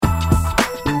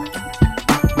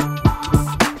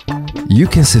You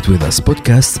Can Sit With Us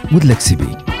podcast with Lexi B.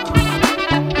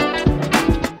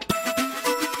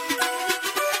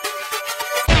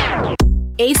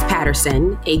 Ace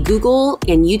Patterson, a Google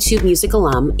and YouTube music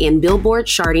alum and Billboard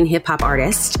charting hip-hop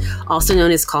artist, also known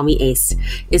as Call Me Ace,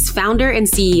 is founder and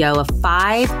CEO of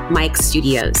 5 Mic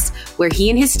Studios, where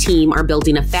he and his team are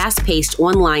building a fast-paced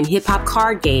online hip-hop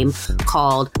card game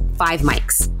called 5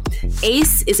 Mics.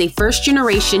 Ace is a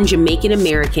first-generation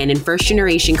Jamaican-American and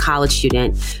first-generation college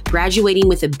student, graduating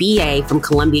with a BA from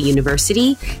Columbia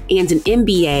University and an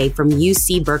MBA from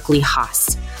UC Berkeley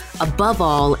Haas. Above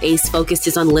all, Ace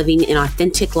focuses on living an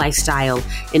authentic lifestyle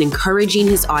and encouraging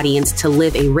his audience to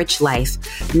live a rich life,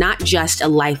 not just a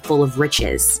life full of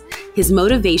riches. His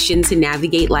motivation to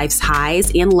navigate life's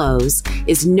highs and lows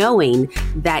is knowing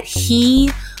that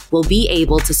he will be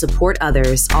able to support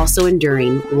others also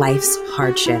enduring life's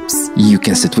hardships. You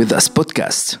Can Sit With Us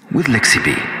podcast with Lexi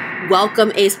B.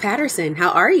 Welcome, Ace Patterson.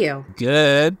 How are you?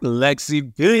 Good,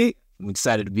 Lexi B. I'm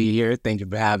excited to be here. Thank you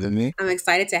for having me. I'm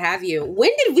excited to have you.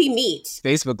 When did we meet?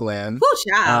 Facebook land. Oh,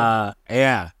 child.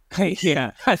 Yeah.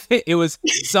 I think it was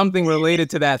something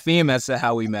related to that theme as to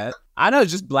how we met. I know,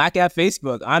 just Black at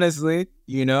Facebook. Honestly,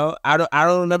 I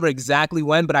don't remember exactly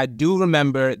when, but I do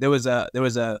remember there was a.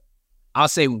 I'll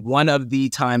say one of the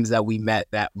times that we met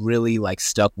that really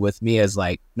stuck with me as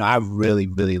I really,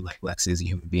 really like Lexi as a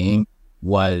human being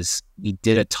was we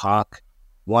did a talk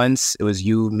once. It was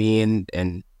you, me,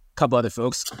 and couple other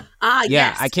folks. Yeah,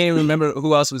 yes. I can't even remember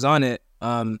who else was on it.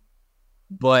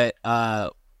 But I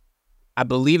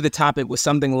believe the topic was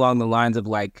something along the lines of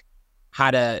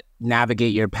how to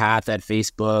navigate your path at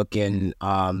Facebook and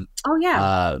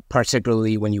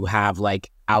particularly when you have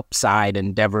outside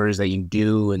endeavors that you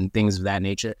do and things of that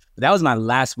nature. But that was my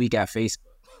last week at Facebook.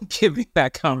 Give me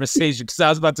that conversation because I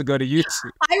was about to go to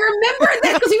YouTube. I remember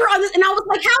that because we were on this and I was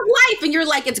like, how's life? And you're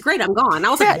like, it's great, I'm gone. I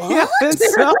was like,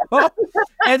 what?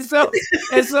 And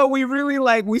so we really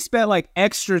we spent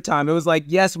extra time. It was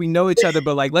yes, we know each other,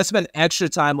 but let's spend extra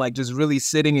time just really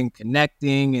sitting and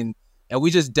connecting and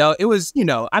we just dealt. It was,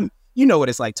 what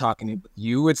it's like talking with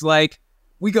you. It's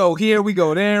we go here, we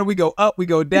go there, we go up, we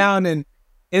go down. And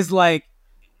it's what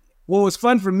was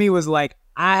fun for me was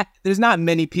there's not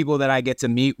many people that I get to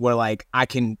meet where I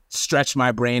can stretch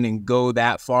my brain and go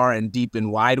that far and deep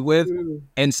and wide with.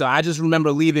 And so I just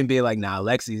remember leaving being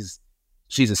nah,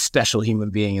 she's a special human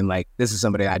being. And this is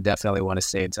somebody I definitely want to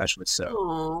stay in touch with. So,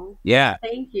 aww, yeah.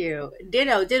 Thank you.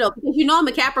 Ditto. Because I'm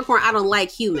a Capricorn, I don't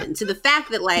like humans. So the fact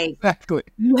that exactly.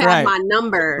 you have my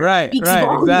number. Right.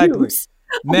 Exactly.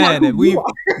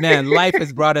 Man, life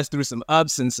has brought us through some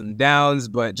ups and some downs,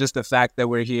 but just the fact that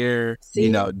we're here,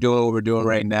 doing what we're doing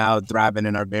right now, thriving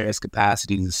in our various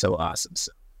capacities is so awesome.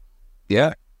 So,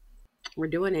 yeah. We're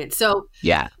doing it. So,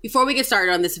 yeah. Before we get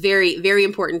started on this very, very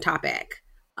important topic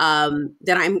that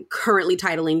I'm currently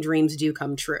titling Dreams Do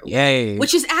Come True. Yay.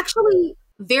 Which is actually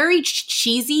very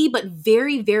cheesy, but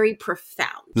very, very profound.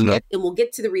 Mm-hmm. And we'll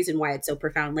get to the reason why it's so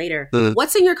profound later. Mm-hmm.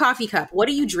 What's in your coffee cup? What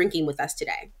are you drinking with us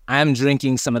today? I'm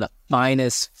drinking some of the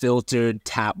finest filtered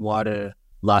tap water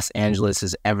Los Angeles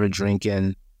has ever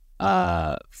drinking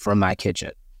from my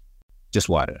kitchen. Just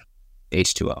water.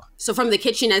 H2O. So from the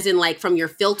kitchen as in from your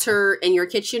filter in your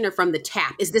kitchen or from the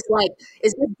tap? Is this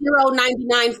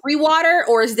 $0.99 free water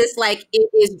or is this it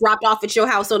is dropped off at your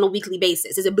house on a weekly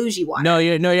basis? Is it bougie water? No,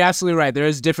 you're absolutely right.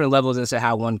 There's different levels as to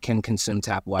how one can consume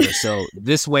tap water. So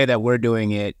this way that we're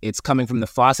doing it, it's coming from the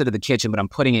faucet of the kitchen, but I'm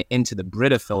putting it into the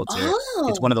Brita filter. Oh.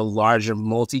 It's one of the larger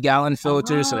multi-gallon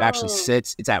filters. So it actually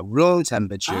it's at room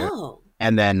temperature. Oh.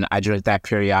 And then I drink that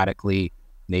periodically.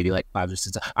 Maybe 5 or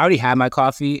 6. I already had my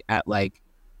coffee at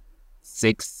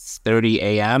 6:30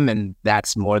 a.m. and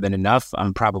that's more than enough.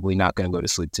 I'm probably not going to go to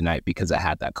sleep tonight because I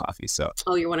had that coffee. So.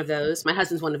 Oh, you're one of those. My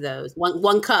husband's one of those.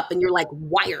 One cup and you're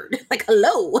wired.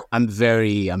 Hello. I'm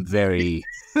very. I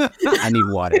need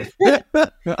water.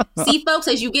 See, folks,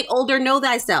 as you get older, know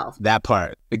thyself. That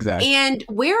part, exactly. And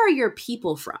where are your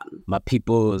people from? My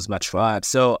people is my tribe.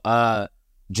 So,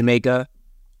 Jamaica.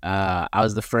 I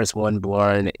was the first one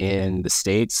born in the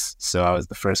States, so I was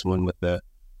the first one with the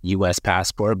U.S.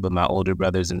 passport, but my older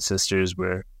brothers and sisters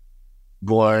were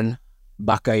born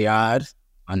Bacayard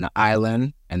on the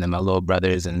island, and then my little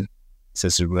brothers and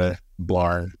sisters were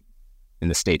born in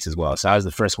the States as well. So I was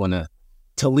the first one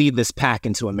to lead this pack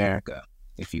into America,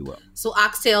 if you will. So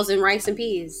oxtails and rice and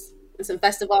peas. Some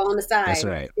festival on the side. That's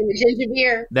right. In the ginger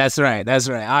beer. That's right.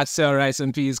 Oxtail, rice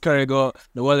and peas, curry goat,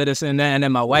 the weather this and that. And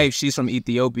then my wife, she's from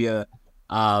Ethiopia,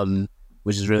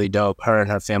 which is really dope. Her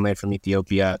and her family are from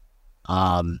Ethiopia.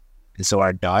 And so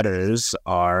our daughters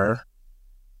are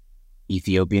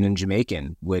Ethiopian and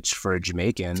Jamaican, which for a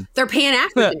Jamaican, they're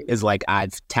Pan-African. is like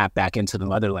I've tapped back into the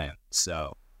motherland.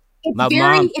 So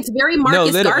it's very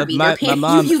Marcus Garvey. My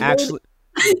mom actually.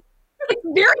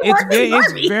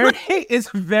 It's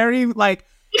very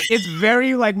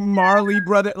like Marley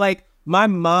brother. Like my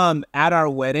mom at our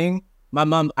wedding,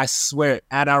 I swear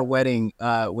at our wedding,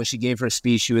 when she gave her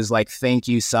speech, she was like, "Thank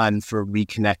you, son, for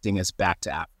reconnecting us back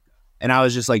to Africa." And I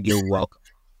was just like, "You're welcome."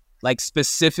 Like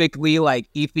specifically like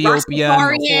Ethiopian,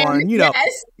 foreign,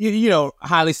 yes. you know,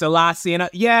 Haile Selassie. And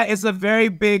it's a very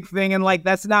big thing. And like,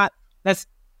 that's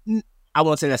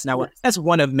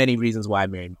one of many reasons why I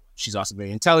married. She's also very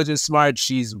intelligent, smart.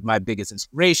 She's my biggest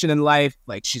inspiration in life.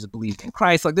 Like she's a believer in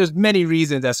Christ. Like there's many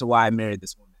reasons as to why I married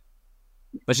this woman.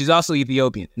 But she's also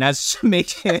Ethiopian. And that's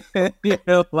making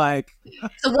like.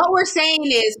 So what we're saying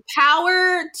is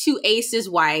power to Ace's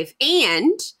wife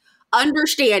and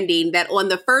understanding that on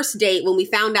the first date, when we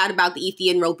found out about the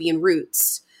Ethiopian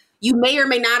roots, you may or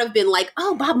may not have been like,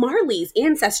 "Oh, Bob Marley's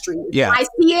ancestry. Yeah. I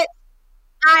see it.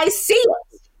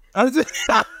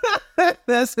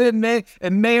 That's it.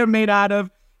 It may or may not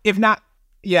have, if not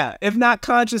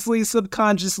consciously,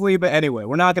 subconsciously. But anyway,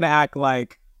 we're not going to act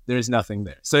like there's nothing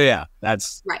there. So yeah,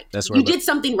 that's right. That's where you did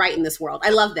something right in this world.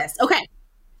 I love this. Okay,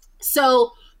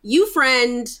 so you,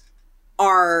 friend,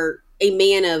 are a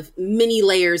man of many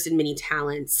layers and many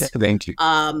talents. Thank you.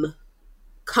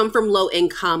 Come from low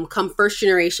income, come first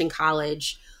generation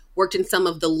college, worked in some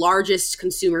of the largest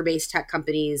consumer based tech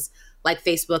companies like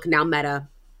Facebook, now Meta,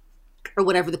 or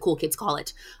whatever the cool kids call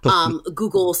it,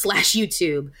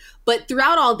 Google/YouTube. But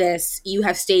throughout all this, you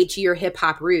have stayed to your hip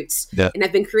hop roots and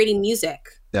have been creating music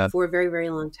for a very,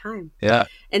 very long time. Yeah.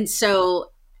 And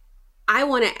so I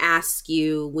want to ask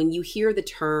you, when you hear the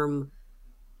term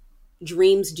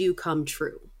dreams do come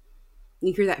true,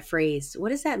 you hear that phrase, what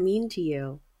does that mean to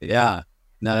you? Yeah.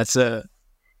 No,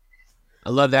 I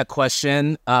love that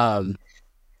question. And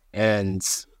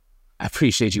I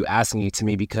appreciate you asking it to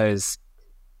me because,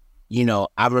 you know,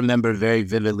 I remember very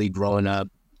vividly growing up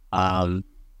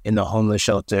in the homeless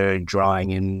shelter, drawing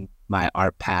in my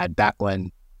art pad back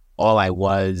when all I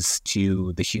was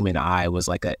to the human eye was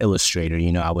like an illustrator.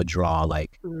 You know, I would draw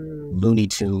like Looney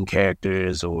Tune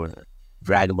characters or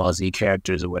Dragon Ball Z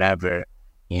characters or whatever.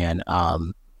 And,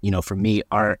 you know, for me,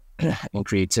 art and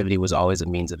creativity was always a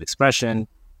means of expression,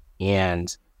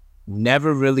 and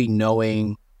never really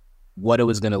knowing what it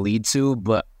was going to lead to.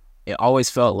 But it always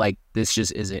felt like this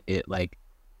just isn't it. Like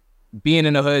being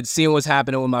in the hood, seeing what's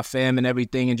happening with my fam and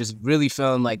everything, and just really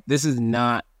feeling like this is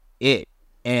not it.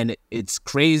 And it's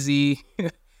crazy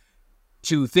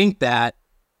to think that,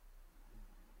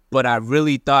 but I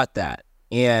really thought that.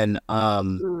 And,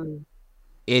 and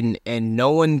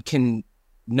no one can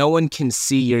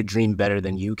see your dream better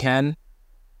than you can.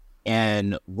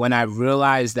 And when I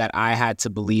realized that I had to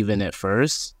believe in it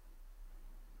first,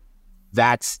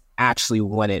 that's actually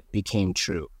when it became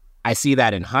true. I see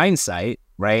that in hindsight,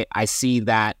 right? I see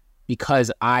that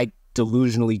because I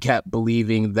delusionally kept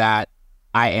believing that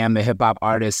I am a hip hop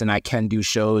artist and I can do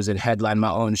shows and headline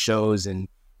my own shows and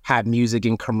have music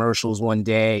in commercials one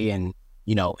day and,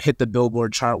 you know, hit the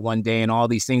Billboard chart one day and all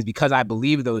these things. Because I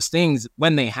believe those things,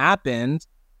 when they happened,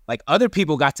 like other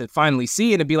people got to finally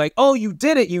see it and be like, "Oh, you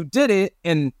did it."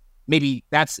 And maybe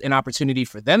that's an opportunity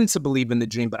for them to believe in the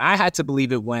dream. But I had to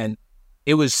believe it when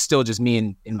it was still just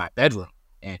me in my bedroom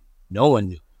and no one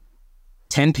knew.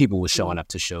 10 people were showing up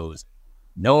to shows.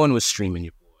 No one was streaming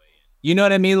your boy. You know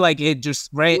what I mean? Like it just,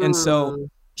 right? And so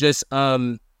just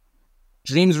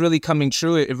dreams really coming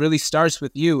true. It really starts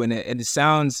with you. And it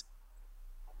sounds,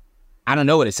 I don't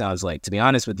know what it sounds like, to be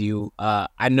honest with you.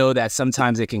 I know that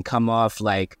sometimes it can come off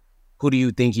like, who do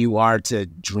you think you are to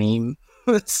dream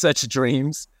such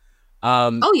dreams?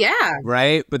 Oh yeah.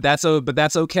 Right. But that's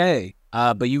okay.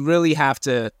 But you really have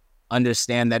to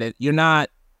understand that you're not,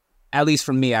 at least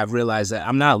for me, I've realized that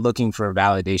I'm not looking for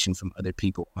validation from other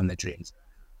people on the dreams.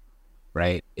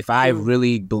 Right. If I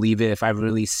really believe it, if I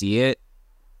really see it,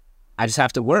 I just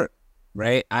have to work.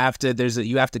 Right.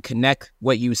 You have to connect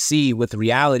what you see with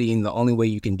reality. And the only way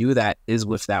you can do that is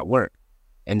with that work.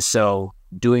 And so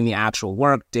doing the actual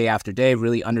work day after day,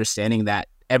 really understanding that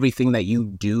everything that you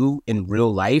do in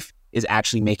real life is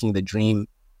actually making the dream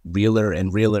realer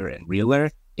and realer and realer.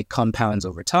 It compounds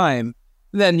over time.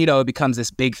 Then, you know, it becomes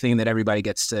this big thing that everybody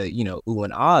gets to, you know, ooh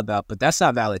and ah about. But that's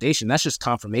not validation. That's just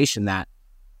confirmation that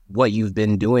what you've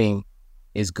been doing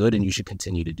is good and you should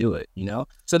continue to do it, you know?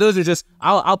 So those are just,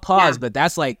 I'll pause, but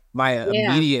that's like my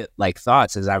immediate like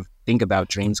thoughts as I think about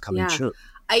dreams coming true.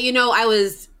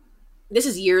 This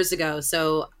is years ago,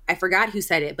 so I forgot who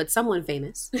said it, but someone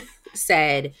famous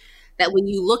said that when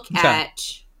you look at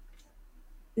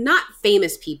not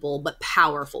famous people, but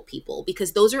powerful people,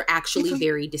 because those are actually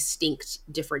very distinct,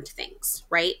 different things,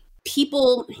 right?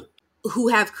 People who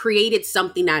have created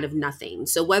something out of nothing.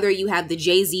 So whether you have the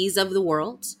Jay-Z's of the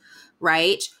world,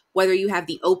 right? Whether you have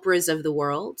the Oprahs of the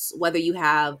world, whether you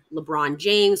have LeBron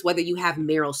James, whether you have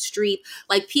Meryl Streep,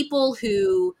 like people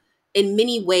who in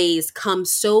many ways come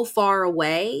so far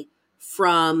away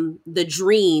from the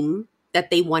dream that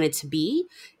they wanted to be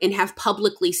and have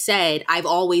publicly said, I've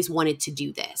always wanted to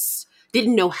do this.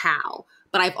 Didn't know how,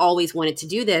 but I've always wanted to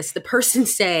do this. The person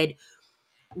said,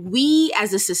 we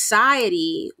as a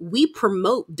society, we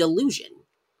promote delusion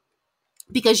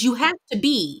because you have to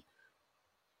be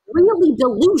really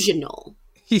delusional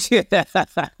Yeah.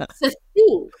 to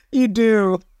think You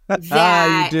do.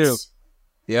 that, You do.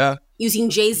 Yeah.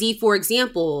 using Jay-Z, for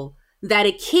example, that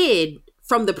a kid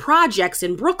from the projects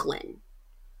in Brooklyn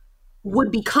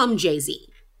would become Jay-Z.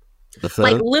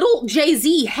 Like little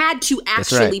Jay-Z had to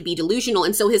actually be delusional.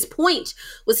 And so his point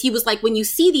was, he was like, when you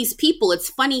see these people, it's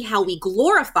funny how we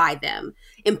glorify them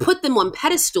and put them on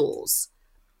pedestals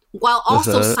while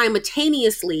also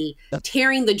simultaneously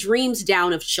tearing the dreams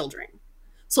down of children.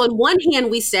 So on one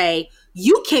hand, we say,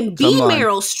 you can be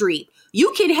Meryl Streep.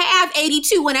 You can have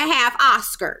 82 and a half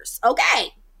Oscars.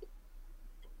 Okay.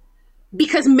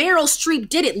 Because Meryl Streep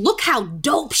did it. Look how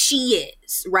dope she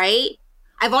is, right?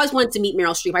 I've always wanted to meet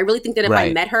Meryl Streep. I really think that if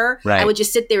I met her, I would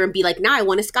just sit there and be like, now I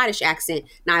want a Scottish accent.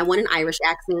 Now I want an Irish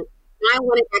accent. Now I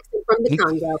want an accent from the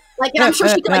Congo. Like, and I'm sure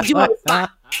she could like do it on the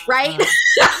spot, right?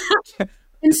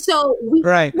 And so we,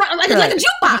 like a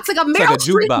jukebox, like a Meryl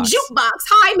Streep jukebox.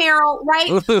 Hi, Meryl,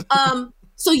 right?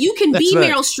 So you can be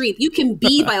Meryl Streep. You can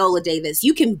be Viola Davis.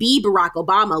 You can be Barack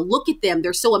Obama. Look at them.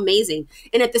 They're so amazing.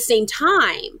 And at the same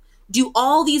time, do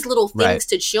all these little things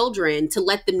to children to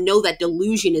let them know that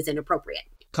delusion is inappropriate.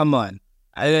 Come on.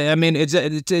 I mean, it's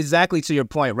exactly to your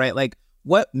point, right? Like,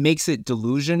 what makes it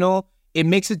delusional? It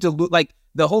makes it like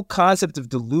the whole concept of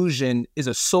delusion is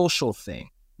a social thing,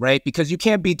 right? Because you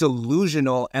can't be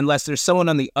delusional unless there's someone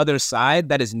on the other side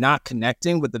that is not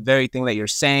connecting with the very thing that you're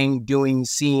saying, doing,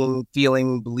 seeing,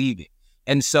 feeling, believing.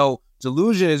 And so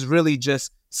delusion is really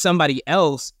just somebody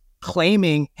else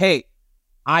claiming, hey,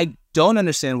 I don't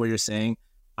understand what you're saying.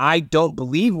 I don't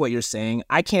believe what you're saying.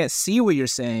 I can't see what you're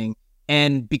saying.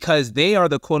 And because they are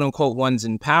the quote unquote ones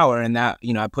in power, and that,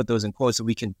 I put those in quotes so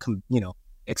we can,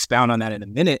 expound on that in a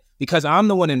minute, because I'm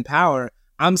the one in power,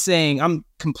 I'm saying I'm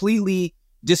completely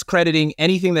discrediting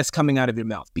anything that's coming out of your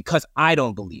mouth because I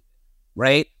don't believe it,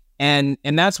 right? And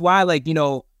that's why, like,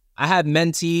 I have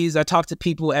mentees, I talk to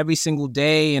people every single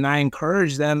day, and I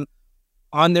encourage them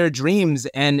on their dreams.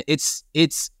 And it's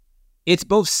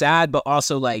both sad, but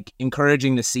also like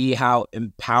encouraging to see how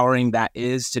empowering that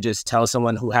is to just tell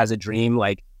someone who has a dream,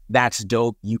 like, that's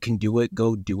dope, you can do it,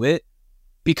 go do it.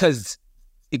 Because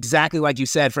exactly like you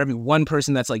said, for every one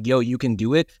person that's like, yo, you can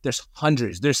do it, there's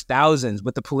hundreds, there's thousands.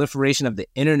 With the proliferation of the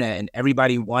internet and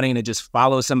everybody wanting to just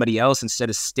follow somebody else instead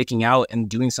of sticking out and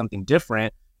doing something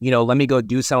different, let me go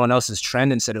do someone else's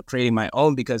trend instead of creating my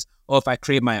own, because, if I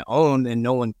create my own and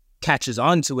no one catches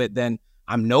on to it, then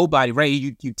I'm nobody, right?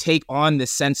 You take on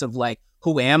this sense of like,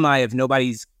 who am I if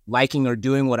nobody's liking or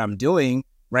doing what I'm doing,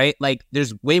 right? Like,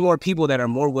 there's way more people that are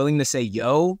more willing to say,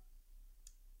 yo,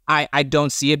 I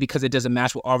don't see it because it doesn't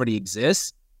match what already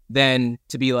exists, than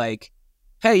to be like,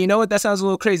 hey, you know what? That sounds a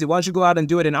little crazy. Why don't you go out and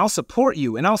do it? And I'll support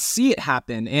you and I'll see it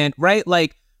happen. And right,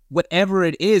 like, whatever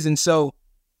it is. And so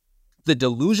the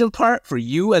delusion part for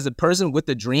you as a person with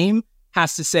the dream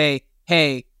has to say,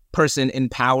 hey, person in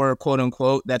power, quote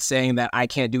unquote, that's saying that I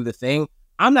can't do the thing,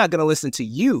 I'm not going to listen to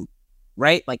you,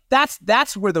 right? Like,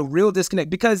 that's where the real disconnect,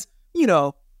 because,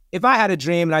 if I had a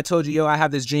dream and I told you, yo, I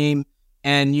have this dream,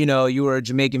 and, you were a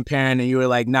Jamaican parent and you were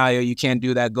like, nah, yo, you can't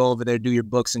do that, go over there, do your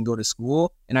books and go to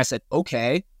school. And I said,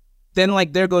 okay, then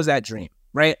like, there goes that dream,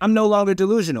 right? I'm no longer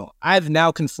delusional. I've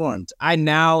now conformed. I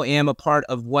now am a part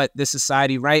of what this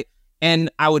society, right? And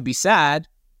I would be sad,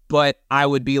 but I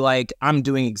would be like, I'm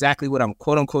doing exactly what I'm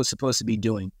quote unquote supposed to be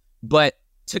doing. But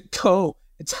to go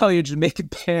and tell your Jamaican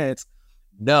parents,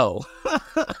 no,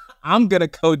 I'm going to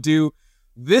go do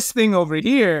this thing over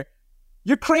here,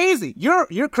 you're crazy.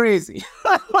 You're crazy.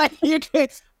 Like, you're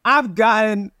crazy. I've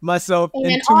gotten myself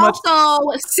in too much. And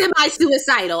also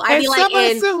semi-suicidal. I'd be like,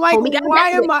 why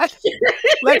am I?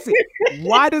 Lexi,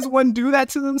 why does one do that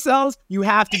to themselves? You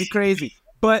have to be crazy.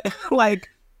 But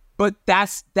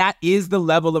that is the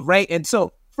level of, right? And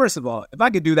so, first of all, if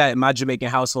I could do that in my Jamaican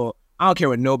household, I don't care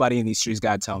what nobody in these streets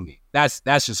got to tell me. That's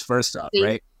just first off,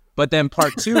 right? But then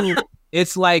part two,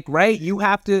 it's like, right, you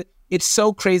have to. It's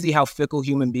so crazy how fickle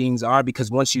human beings are,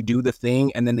 because once you do the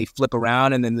thing and then they flip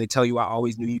around and then they tell you, I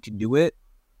always knew you could do it.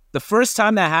 the first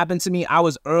time that happened to me, I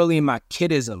was early in my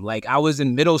kidism. Like I was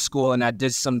in middle school and I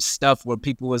did some stuff where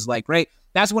people was like, right.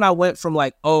 That's when I went from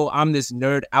like, oh, I'm this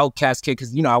nerd outcast kid.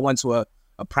 Cause I went to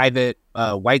a private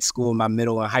white school in my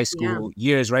middle and high school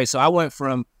years. Right. So I went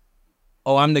from,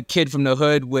 oh, I'm the kid from the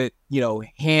hood with,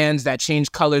 hands that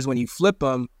change colors when you flip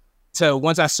them, to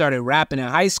once I started rapping in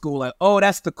high school, like, oh,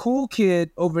 that's the cool kid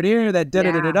over there that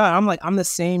da-da-da-da-da. I'm like, I'm the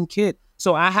same kid.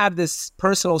 So I have this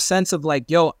personal sense of like,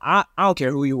 yo, I don't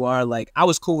care who you are. Like, I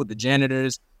was cool with the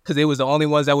janitors because they was the only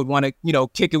ones that would want to,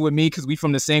 kick it with me because we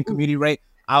from the same community, right?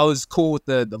 I was cool with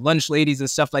the lunch ladies and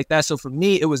stuff like that. So for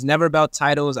me, it was never about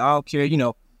titles. I don't care,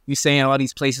 you saying all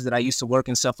these places that I used to work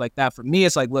and stuff like that. For me,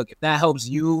 it's like, look, if that helps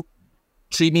you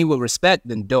treat me with respect,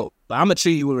 then dope. But I'm going to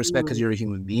treat you with respect because you're a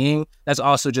human being. That's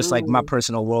also just like my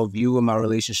personal worldview and my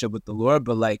relationship with the Lord.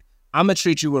 But like, I'm going to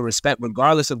treat you with respect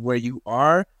regardless of where you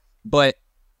are. But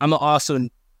I'm going to also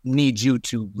need you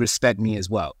to respect me as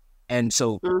well. And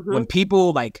so when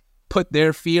people like put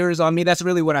their fears on me, that's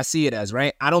really what I see it as,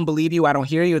 right? I don't believe you. I don't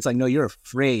hear you. It's like, no, you're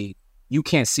afraid. You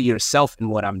can't see yourself in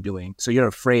what I'm doing. So you're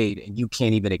afraid and you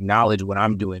can't even acknowledge what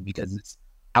I'm doing because it's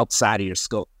outside of your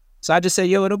scope. So I just say,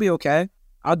 yo, it'll be okay.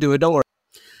 I'll do it. Don't worry.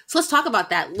 So let's talk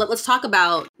about that. Let's talk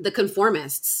about the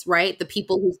conformists, right? The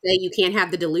people who say you can't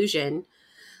have the delusion.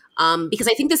 Because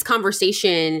I think this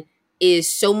conversation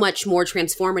is so much more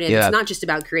transformative. Yeah. It's not just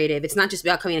about creative. It's not just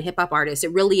about becoming a hip hop artist.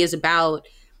 It really is about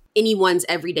anyone's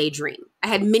everyday dream. I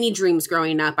had many dreams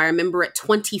growing up. I remember at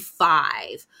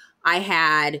 25, I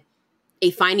had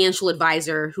a financial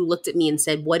advisor who looked at me and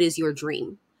said, "What is your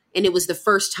dream?" And it was the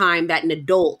first time that an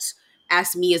adult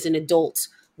asked me as an adult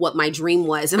what my dream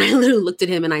was. And I literally looked at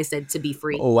him and I said, to be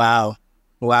free. Oh, wow.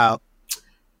 Wow.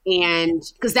 And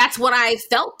because that's what I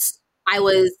felt. I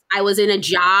was in a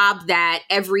job that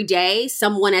every day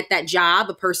someone at that job,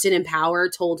 a person in power,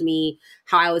 told me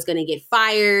how I was going to get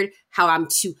fired, how I'm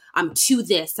too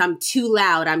this, I'm too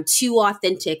loud, I'm too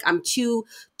authentic, I'm too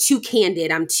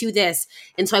candid, I'm too this.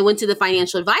 And so I went to the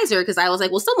financial advisor because I was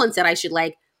like, well, someone said I should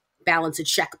like balance a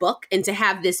checkbook. And to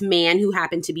have this man who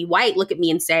happened to be white look at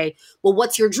me and say, well,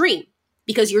 what's your dream?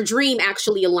 Because your dream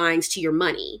actually aligns to your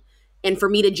money. And for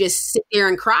me to just sit there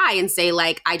and cry and say,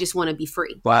 like, I just want to be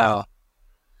free. Wow.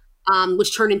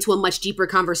 Which turned into a much deeper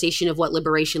conversation of what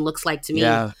liberation looks like to me.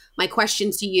 Yeah. My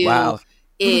question to you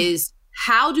is,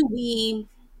 how does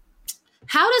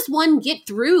one get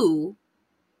through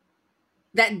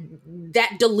that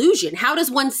delusion? How does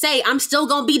one say, I'm still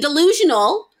going to be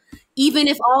delusional, even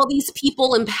if all these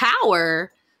people in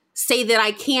power say that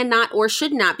I cannot or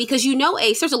should not? Because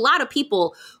Ace, there's a lot of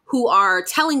people who are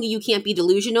telling you can't be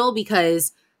delusional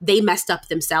because they messed up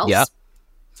themselves. Yep.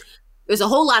 There's a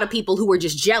whole lot of people who are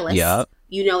just jealous. Yep.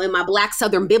 In my Black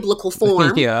Southern biblical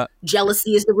form,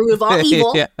 jealousy is the root of all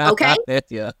evil. Okay?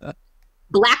 Yeah.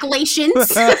 Black Galatians,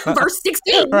 verse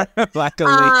 16. Black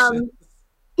Galatians.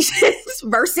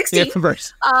 Verse 16. Yeah,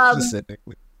 verse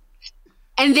specifically.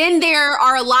 And then there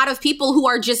are a lot of people who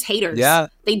are just haters. Yeah.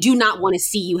 They do not want to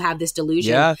see you have this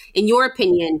delusion. Yeah. In your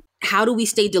opinion, how do we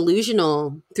stay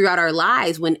delusional throughout our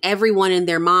lives when everyone and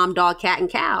their mom, dog, cat, and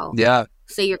cow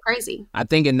say you're crazy? I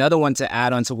think another one to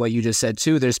add on to what you just said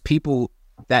too, there's people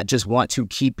that just want to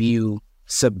keep you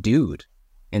subdued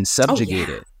and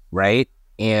subjugated, right?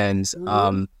 And,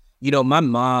 my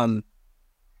mom,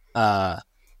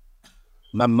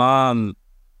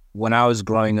 when I was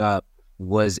growing up,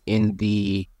 was in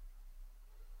the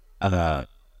the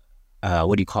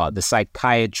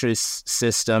psychiatrist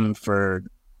system for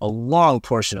a long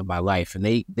portion of my life, and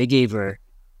they gave her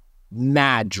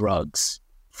mad drugs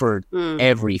for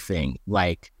everything,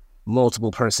 like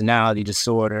multiple personality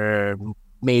disorder,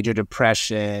 major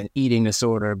depression, eating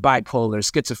disorder, bipolar,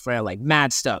 schizophrenia, like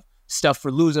mad stuff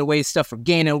for losing weight, stuff for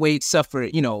gaining weight, stuff for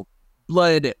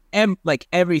blood, and like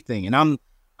everything. And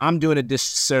I'm doing a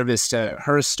disservice to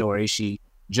her story. She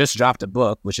just dropped a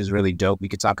book, which is really dope. We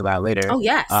could talk about it later. Oh,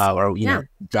 yes. Or,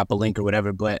 drop a link or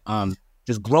whatever. But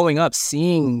just growing up,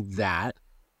 seeing that,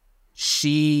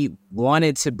 she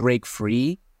wanted to break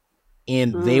free,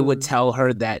 and they would tell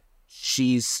her that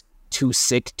she's too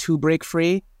sick to break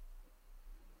free.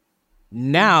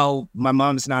 Now, my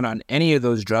mom's not on any of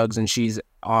those drugs, and she's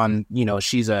on,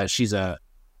 she's a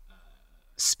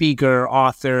speaker,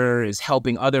 author, is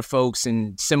helping other folks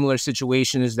in similar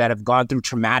situations that have gone through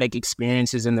traumatic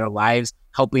experiences in their lives,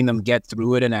 helping them get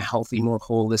through it in a healthy, more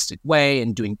holistic way,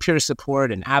 and doing peer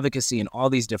support and advocacy and all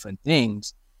these different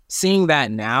things. Seeing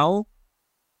that now,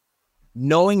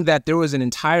 knowing that there was an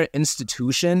entire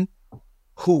institution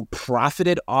who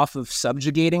profited off of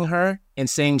subjugating her and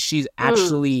saying she's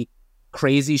actually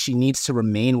crazy, she needs to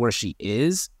remain where she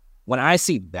is. When I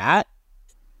see that,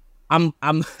 I'm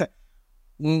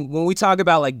when we talk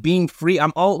about like being free,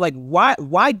 I'm all like,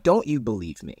 why don't you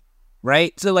believe me?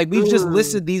 Right? So like we've just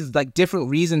listed these like different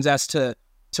reasons as to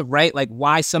write like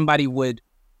why somebody would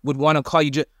want to call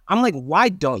you. I'm like, why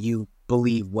don't you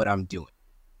believe what I'm doing?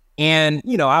 And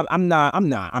you know, I'm not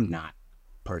a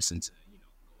person to, you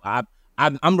know,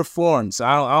 I'm reformed, so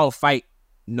I don't fight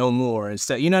no more and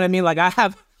stuff. You know what I mean? Like I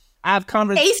have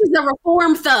conversations. Ace is a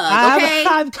reform thug, okay?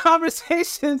 I have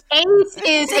conversations. Ace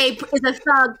is a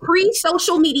thug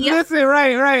pre-social media. Listen,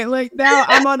 right. Like now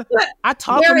I'm on. I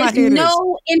talk to my haters. There is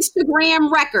no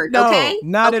Instagram record, okay?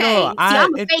 Not at all. See,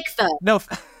 I'm a fake thug. No,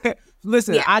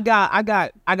 listen, yeah. I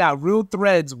got real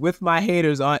threads with my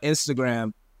haters on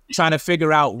Instagram trying to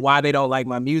figure out why they don't like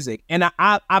my music, and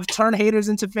I've turned haters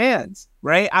into fans,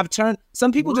 right?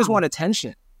 Some people just want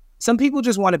attention. Some people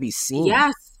just want to be seen.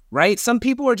 Yes. Right? Some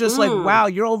people are just like, wow,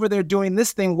 you're over there doing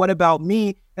this thing. What about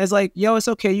me? And it's like, yo, it's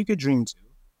okay. You could dream too.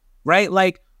 Right?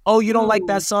 Like, oh, you don't like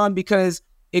that song because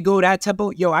it go that tempo?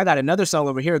 Yo, I got another song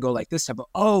over here go like this tempo.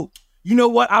 Oh, you know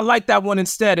what? I like that one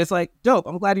instead. It's like, dope.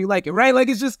 I'm glad you like it. Right? Like,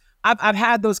 it's just, I've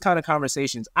had those kind of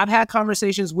conversations. I've had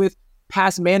conversations with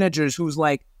past managers who's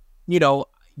like, you know,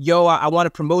 yo, I want a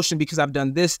promotion because I've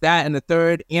done this, that, and the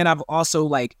third. And I've also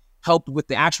like, helped with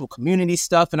the actual community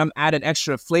stuff, and I'm adding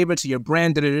extra flavor to your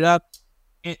brand. And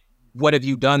what have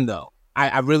you done though?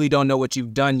 I really don't know what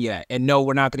you've done yet. And no,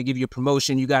 we're not going to give you a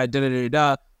promotion. You got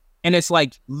to And it's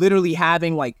like literally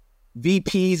having like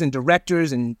VPs and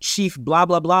directors and chief blah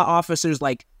blah blah officers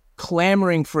like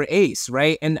clamoring for Ace,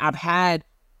 right? And I've had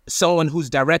someone who's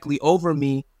directly over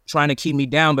me trying to keep me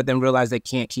down, but then realize they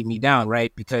can't keep me down,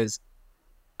 right? Because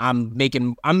I'm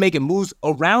making moves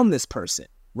around this person.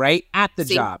 Right? At the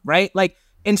job, right? Like,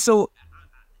 and so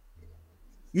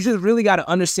you just really got to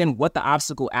understand what the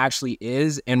obstacle actually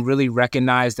is and really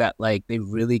recognize that like they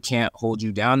really can't hold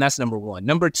you down. That's number one.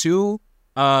 Number two,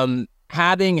 having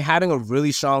a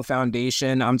really strong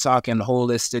foundation. I'm talking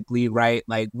holistically, right?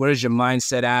 Like, where's your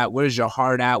mindset at? Where's your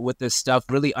heart at with this stuff?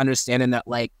 Really understanding that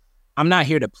like, I'm not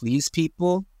here to please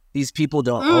people. These people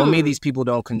don't own me. These people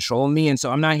don't control me. And so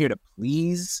I'm not here to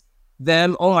please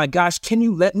them. Oh my gosh, can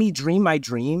you let me dream my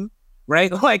dream?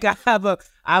 Right? Like I have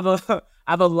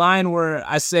a line where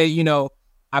I say, you know,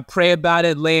 I pray about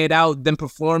it, lay it out, then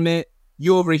perform it.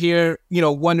 You over here, you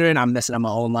know, wondering, I'm messing up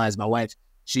my own lines. My wife,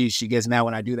 she gets mad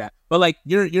when I do that. But like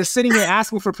you're sitting here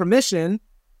asking for permission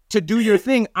to do your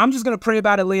thing. I'm just gonna pray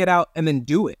about it, lay it out, and then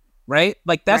do it. Right?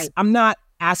 Like that's I'm not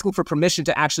asking for permission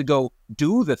to actually go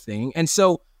do the thing. And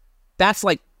so that's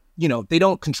like, you know, they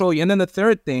don't control you. And then the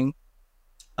third thing,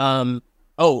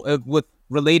 with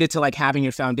related to like having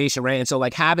your foundation, right? And so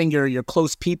like having your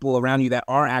close people around you that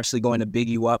are actually going to big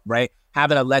you up, right?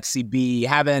 Having a Lexi B,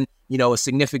 having, you know, a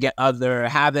significant other,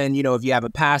 having, you know, if you have a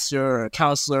pastor or a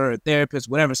counselor or a therapist,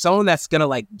 whatever, someone that's going to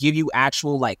like give you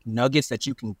actual like nuggets that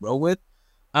you can grow with.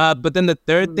 But then the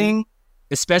third thing,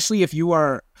 especially if you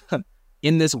are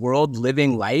in this world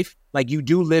living life, like you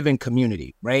do live in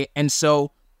community, right? And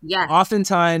so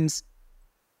oftentimes,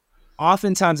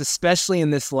 especially in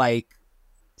this like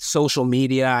social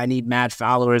media, I need mad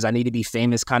followers, I need to be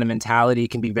famous kind of mentality,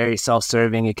 can be very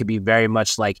self-serving. It could be very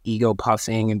much like ego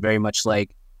puffing and very much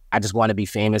like, I just want to be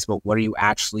famous, but what are you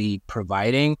actually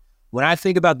providing? When I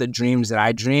think about the dreams that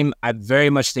I dream, I very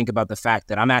much think about the fact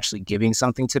that I'm actually giving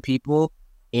something to people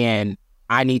and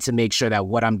I need to make sure that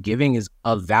what I'm giving is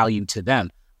of value to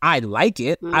them. I like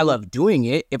it. I love doing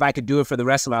it. If I could do it for the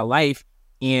rest of my life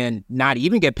and not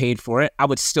even get paid for it, I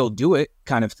would still do it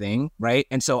kind of thing, right?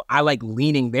 And so I like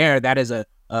leaning there. That is a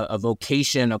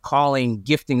vocation, a calling,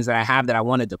 giftings that I have that I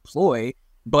want to deploy.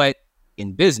 But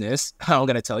in business, I'm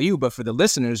going to tell you, but for the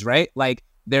listeners, right? Like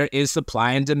there is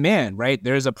supply and demand, right?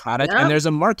 There's a product and there's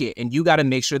a market and you got to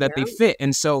make sure that they fit.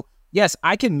 And so, yes,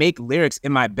 I can make lyrics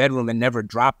in my bedroom and never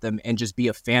drop them and just be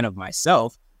a fan of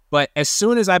myself. But as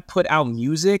soon as I put out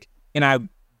music and I'm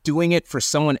doing it for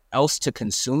someone else to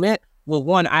consume it, well,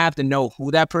 one, I have to know who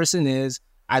that person is.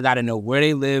 I got to know where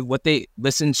they live, what they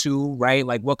listen to, right?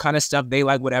 Like what kind of stuff they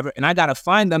like, whatever. And I got to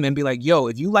find them and be like, yo,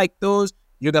 if you like those,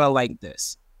 you're going to like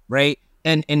this, right?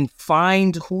 And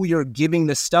find who you're giving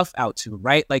the stuff out to,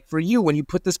 right? Like for you, when you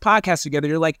put this podcast together,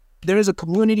 you're like, there is a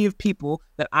community of people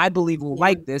that I believe will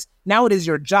like this. Now it is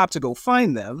your job to go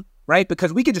find them, right?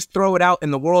 Because we could just throw it out in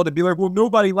the world and be like, well,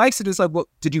 nobody likes it. It's like, well,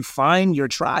 did you find your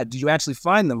tribe? Did you actually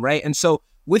find them, right? And so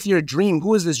with your dream,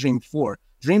 who is this dream for?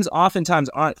 Dreams oftentimes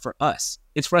aren't for us.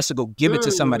 It's for us to go give it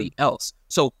to somebody else.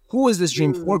 So who is this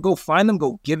dream for? Go find them,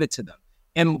 go give it to them.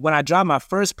 And when I dropped my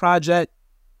first project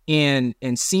and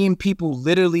seeing people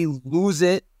literally lose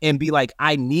it and be like,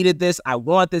 I needed this, I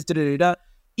want this, da-da-da-da.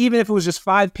 even if it was just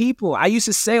 5 people, I used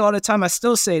to say all the time, I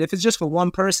still say it, if it's just for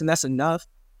one person, that's enough.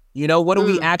 You know, what are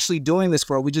we actually doing this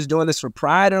for? Are we just doing this for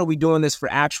pride, or are we doing this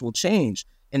for actual change?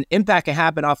 And impact can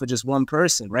happen off of just one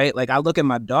person, right? Like I look at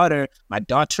my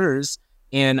daughters,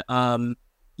 and,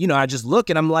 you know, I just look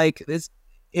and I'm like,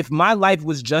 if my life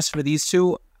was just for these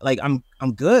two, like I'm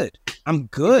good. I'm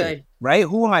good, right?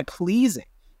 Who am I pleasing?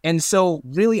 And so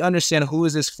really understand, who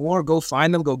is this for? Go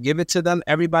find them, go give it to them.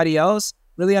 Everybody else,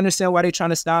 really understand why they're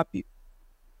trying to stop you.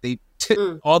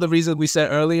 All the reasons we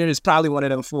said earlier is probably one of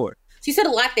them 4. So you said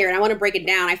a lot there, and I want to break it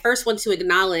down. I first want to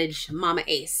acknowledge Mama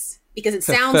Ace, because it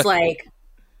sounds like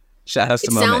shout out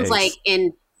to Mama Ace. It sounds like,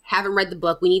 and haven't read the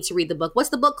book. We need to read the book. What's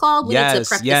the book called? We need to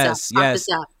prep this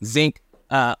up. Zinc,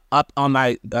 up on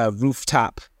my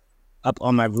rooftop. Up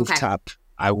on my rooftop. Okay.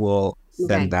 I will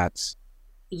send that.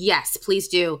 Yes, please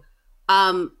do.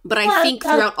 But I think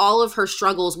throughout all of her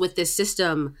struggles with this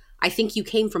system, I think you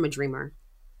came from a dreamer.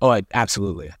 Oh,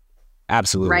 absolutely.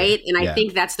 Absolutely. Right? And I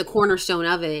think that's the cornerstone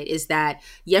of it, is that,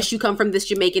 yes, you come from this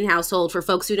Jamaican household. For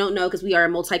folks who don't know, because we are a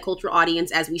multicultural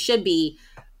audience, as we should be,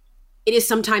 it is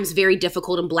sometimes very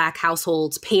difficult in Black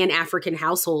households, Pan-African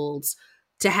households,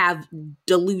 to have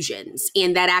delusions.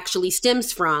 And that actually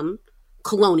stems from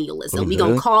colonialism. We're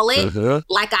going to call it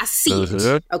like I see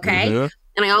it. Okay?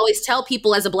 And I always tell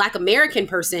people, as a Black American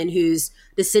person whose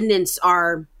descendants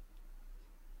are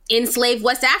enslaved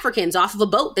West Africans off of a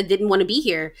boat that didn't want to be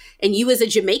here, and you as a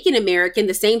Jamaican American,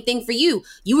 the same thing for you.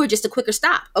 You were just a quicker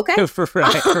stop, okay?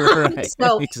 right.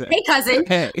 So, hey, cousin.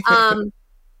 Hey.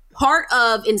 Part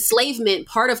of enslavement,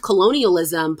 part of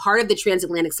colonialism, part of the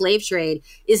transatlantic slave trade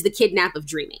is the kidnap of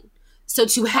dreaming. So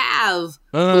to have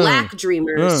Black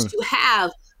dreamers, to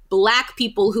have Black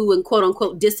people who, in quote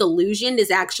unquote, disillusioned, is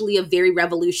actually a very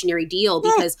revolutionary deal,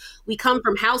 because we come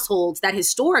from households that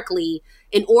historically,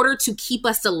 in order to keep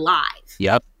us alive,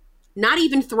 not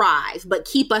even thrive, but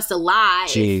keep us alive,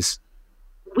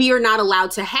 we are not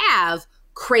allowed to have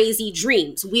crazy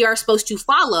dreams. We are supposed to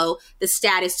follow the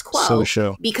status quo.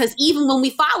 Because even when we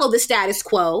follow the status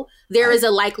quo, there is a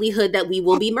likelihood that we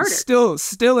will be murdered.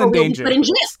 Still in danger. Put in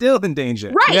jail. Still in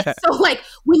danger. Right. Yeah. So like,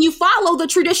 when you follow the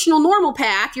traditional normal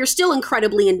path, you're still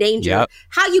incredibly in danger.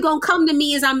 How you gonna come to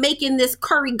me as I'm making this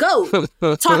curry goat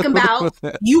talking about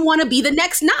you want to be the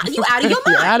next You out of your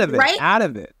mind. Out of it. Right? Out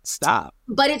of it. Stop.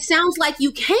 But it sounds like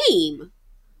you came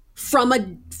from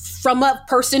a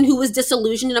person who was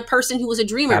disillusioned and a person who was a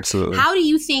dreamer. Absolutely. How do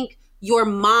you think your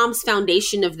mom's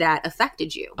foundation of that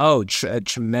affected you? Oh,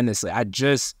 tremendously.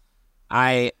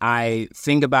 I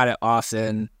think about it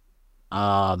often.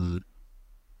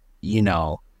 You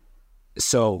know,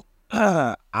 so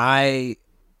the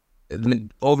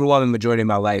overwhelming majority of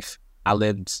my life, I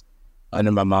lived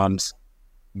under my mom's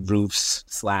roofs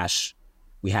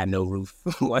 / we had no roof.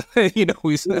 You know,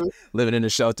 we was living in a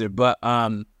shelter. But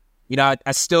you know,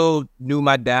 I still knew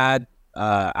my dad.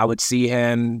 I would see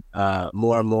him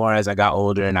more and more as I got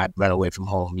older, and I'd run away from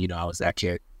home. You know, I was that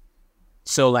kid.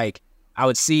 So like, I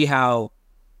would see how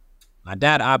my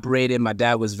dad operated. My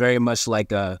dad was very much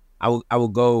like I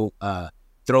would go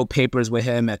throw papers with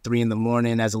him at 3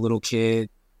 a.m. as a little kid.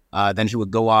 Then he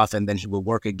would go off, and then he would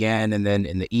work again. And then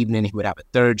in the evening, he would have a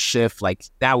third shift. Like,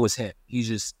 that was him. He's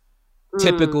just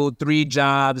typical 3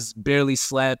 jobs, barely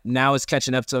slept. Now it's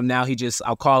catching up to him. Now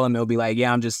I'll call him. He'll be like,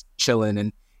 yeah, I'm just chilling.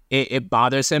 And it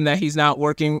bothers him that he's not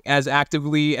working as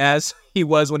actively as he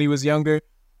was when he was younger.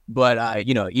 But,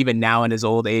 you know, even now in his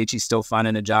old age, he's still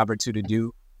finding a job or 2 to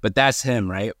do. But that's him,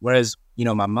 right? Whereas, you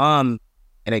know, my mom,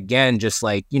 and again, just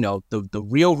like, you know, the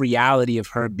real reality of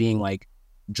her being like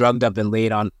drugged up and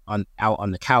laid out on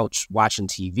the couch watching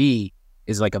TV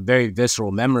is like a very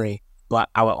visceral memory. But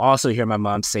I would also hear my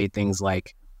mom say things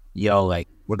like, yo, like,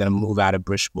 we're going to move out of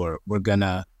Bridgeport. We're going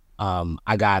to,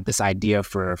 I got this idea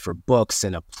for books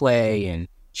and a play. And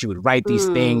she would write these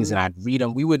things and I'd read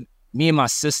them. Me and my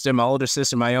sister, my older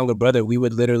sister, my younger brother, we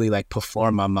would literally like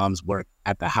perform my mom's work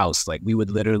at the house. Like, we would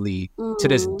literally, to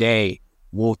this day,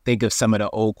 we'll think of some of the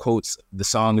old quotes, the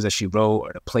songs that she wrote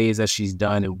or the plays that she's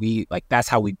done. And that's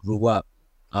how we grew up.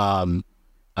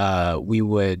 We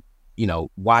would, you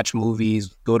know, watch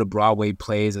movies, go to Broadway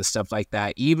plays and stuff like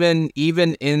that. Even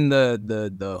in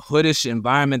the hoodish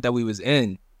environment that we was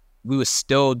in, we was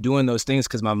still doing those things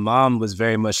because my mom was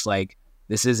very much like,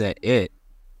 this isn't it.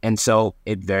 And so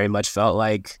it very much felt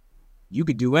like you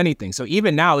could do anything. So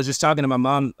even now, I was just talking to my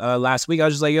mom last week. I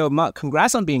was just like, yo, Mom,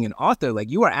 congrats on being an author. Like,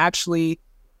 you are actually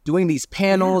doing these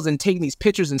panels and taking these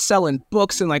pictures and selling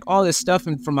books and like all this stuff.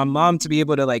 And for my mom to be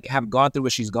able to like have gone through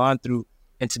what she's gone through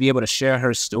and to be able to share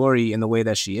her story in the way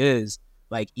that she is,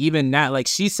 like, even now, like,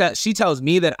 she tells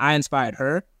me that I inspired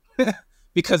her,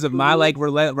 because of my like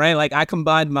right. Like I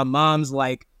combined my mom's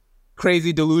like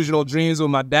crazy delusional dreams with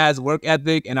my dad's work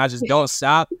ethic, and I just don't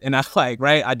stop. And I like,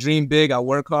 right, I dream big, I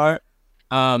work hard.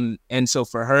 And so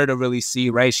for her to really see,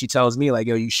 right, she tells me like,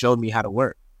 yo, you showed me how to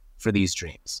work for these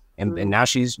dreams. And now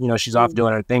she's, you know, she's off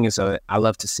doing her thing. And so I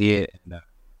love to see it. And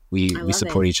we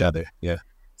support each other. Yeah.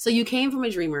 So you came from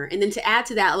a dreamer. And then to add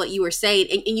to that, what you were saying,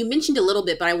 and you mentioned a little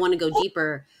bit, but I want to go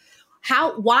deeper.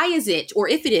 Why is it, or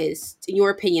if it is, in your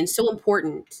opinion, so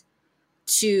important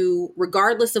to,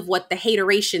 regardless of what the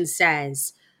hateration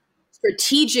says,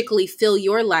 strategically fill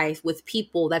your life with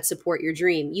people that support your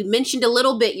dream? You mentioned a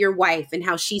little bit your wife and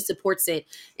how she supports it.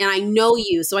 And I know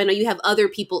you, so I know you have other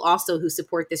people also who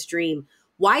support this dream.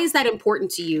 Why is that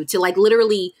important to you to like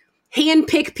literally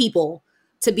handpick people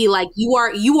to be like, you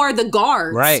are the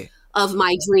guards of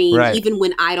my dream, even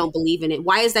when I don't believe in it?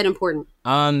 Why is that important?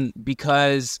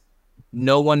 Because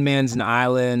no one man's an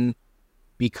island,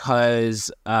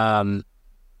 because a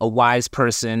wise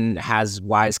person has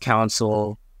wise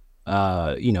counsel.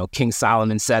 You know, King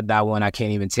Solomon said that one. I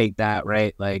can't even take that,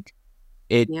 right? Like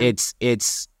it's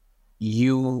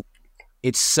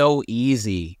so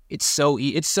easy. It's so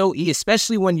easy,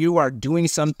 especially when you are doing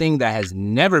something that has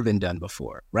never been done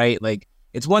before, right? Like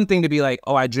it's one thing to be like,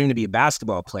 oh, I dream to be a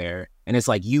basketball player. And it's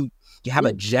like you have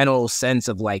a general sense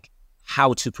of like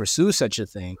how to pursue such a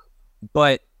thing.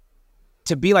 But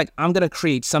to be like, I'm going to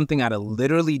create something out of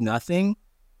literally nothing.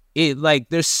 It like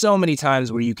there's so many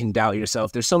times where you can doubt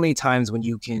yourself. There's so many times when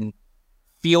you can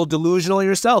feel delusional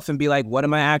yourself and be like, what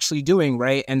am I actually doing?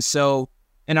 Right. And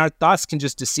our thoughts can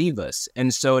just deceive us.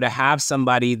 And so to have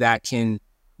somebody that can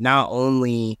not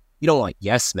only, you don't want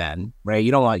yes men, right?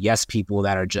 You don't want yes people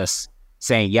that are just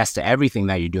saying yes to everything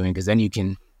that you're doing, because then you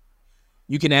can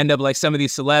end up like some of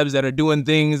these celebs that are doing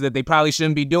things that they probably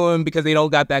shouldn't be doing because they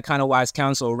don't got that kind of wise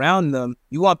counsel around them.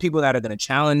 You want people that are going to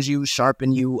challenge you,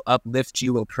 sharpen you, uplift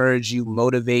you, encourage you,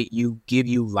 motivate you, give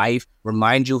you life,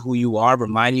 remind you who you are,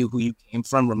 remind you who you came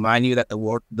from, remind you that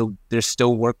there's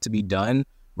still work to be done,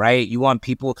 right? You want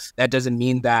people, that doesn't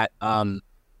mean that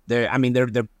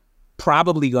they're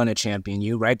probably going to champion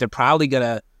you, right? They're probably going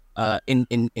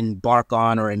to embark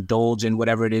on or indulge in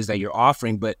whatever it is that you're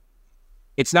offering, but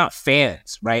it's not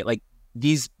fans, right? Like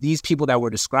these people that we're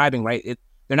describing, right?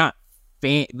 They're not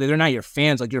your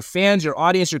fans. Like your fans, your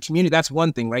audience, your community, that's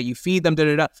one thing, right? You feed them,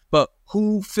 but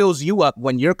who fills you up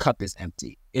when your cup is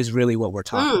empty is really what we're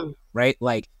talking about, right?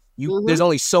 Like there's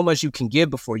only so much you can give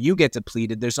before you get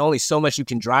depleted. There's only so much you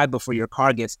can drive before your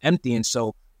car gets empty. And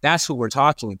so that's what we're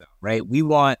talking about, right? We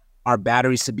want our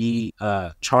batteries to be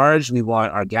charged. We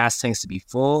want our gas tanks to be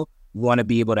full. We want to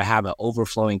be able to have an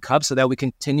overflowing cup so that we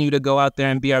continue to go out there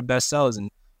and be our best selves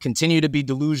and continue to be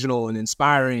delusional and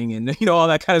inspiring and, you know, all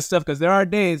that kind of stuff. Because there are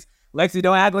days, Lexi,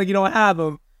 don't act like you don't have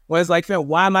them, when it's like, fam,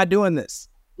 why am I doing this?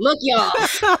 Look, y'all.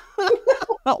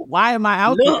 Why am I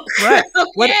out there? Right.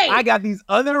 When I got these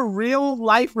other real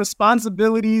life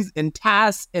responsibilities and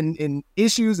tasks and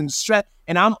issues and stress,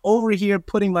 and I'm over here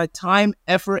putting my time,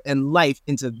 effort, and life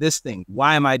into this thing.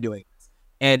 Why am I doing this?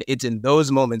 And it's in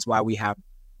those moments why we have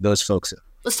those folks.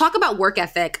 Let's talk about work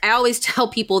ethic. I always tell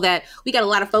people that we got a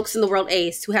lot of folks in the world,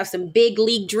 Ace, who have some big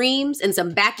league dreams and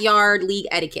some backyard league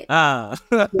etiquette.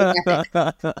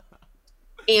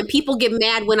 And people get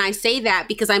mad when I say that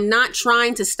because I'm not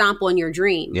trying to stomp on your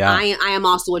dream. Yeah. I am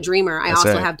also a dreamer. I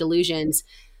also have delusions.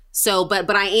 So,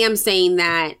 but I am saying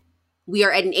that we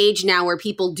are at an age now where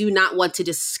people do not want to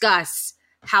discuss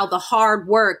how the hard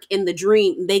work and the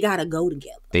dream, they got to go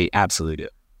together. They absolutely do.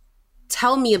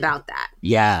 Tell me about that.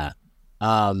 Yeah.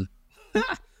 Part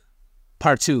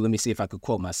 2, let me see if I could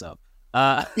quote myself.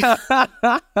 I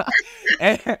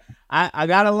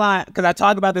got a line, because I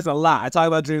talk about this a lot. I talk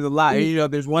about dreams a lot. You know,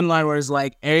 there's one line where it's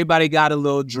like, everybody got a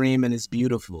little dream and it's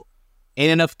beautiful.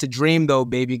 Ain't enough to dream though,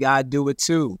 baby. Gotta do it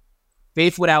too.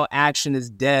 Faith without action is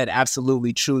dead.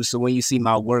 Absolutely true. So when you see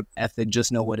my work ethic,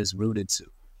 just know what it's rooted to.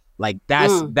 Like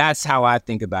that's how I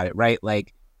think about it, right?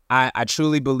 Like I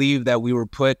truly believe that we were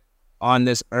put on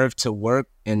this earth to work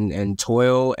and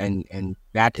toil, and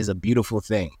that is a beautiful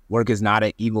thing. Work is not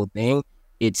an evil thing.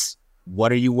 It's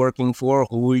what are you working for?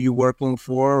 Who are you working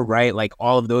for? Right? Like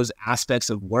all of those aspects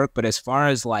of work. But as far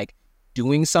as like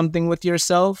doing something with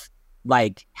yourself,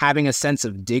 like having a sense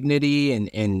of dignity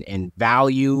and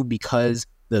value because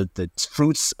the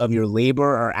fruits of your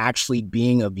labor are actually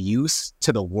being of use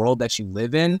to the world that you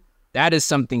live in, that is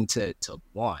something to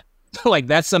want. Like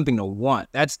that's something to want.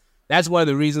 That's one of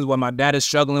the reasons why my dad is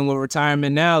struggling with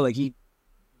retirement now. Like he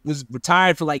was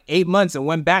retired for like 8 months and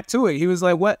went back to it. He was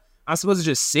like, what? I'm supposed to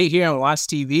just sit here and watch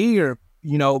TV or,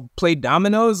 you know, play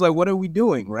dominoes? Like, what are we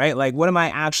doing? Right? Like, what am I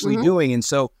actually doing? And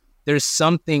so there's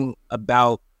something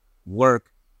about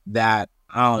work that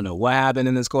I don't know what happened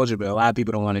in this culture, but a lot of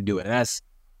people don't want to do it. And that's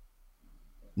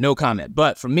no comment.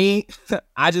 But for me,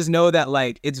 I just know that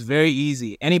like it's very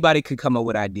easy. Anybody could come up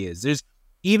with ideas. There's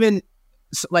even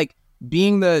like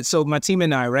so my team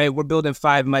and I, right, we're building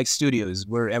 5 Mic Studios.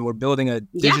 We're building a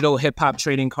digital hip hop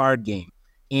trading card game.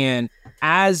 And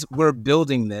as we're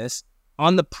building this,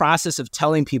 on the process of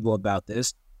telling people about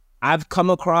this, I've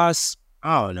come across,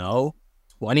 I don't know,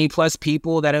 20 plus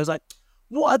people that I was like,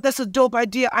 what? That's a dope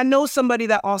idea. I know somebody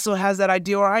that also has that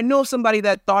idea, or I know somebody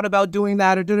that thought about doing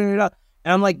that, or da-da-da-da.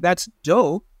 And I'm like, that's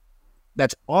dope.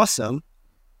 That's awesome.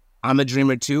 I'm a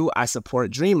dreamer too. I support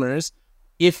dreamers.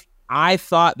 If I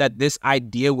thought that this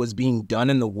idea was being done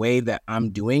in the way that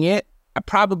I'm doing it, I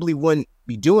probably wouldn't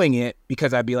be doing it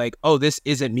because I'd be like, oh, this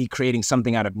isn't me creating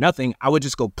something out of nothing. I would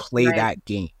just go play that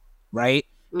game, right?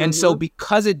 Mm-hmm. And so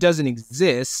because it doesn't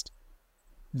exist,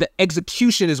 the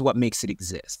execution is what makes it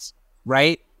exist,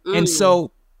 right? And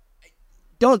so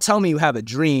don't tell me you have a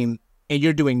dream and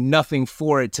you're doing nothing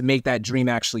for it to make that dream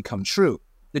actually come true.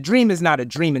 The dream is not a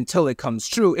dream until it comes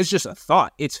true. It's just a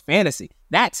thought. It's fantasy.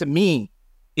 That to me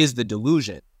is the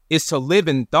delusion, is to live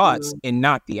in thoughts and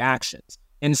not the actions.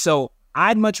 And so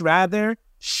I'd much rather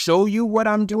show you what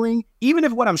I'm doing, even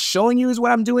if what I'm showing you is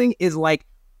what I'm doing is like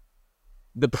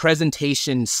the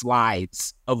presentation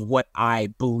slides of what I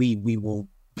believe we will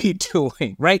be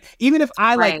doing, right? Even if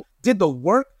I like did the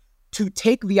work to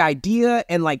take the idea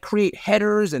and like create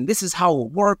headers and this is how it will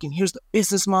work and here's the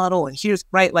business model and here's,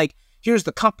 right, like here's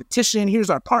the competition, here's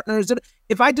our partners.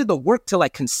 If I did the work to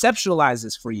like conceptualize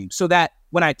this for you so that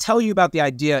when I tell you about the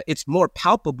idea, it's more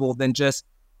palpable than just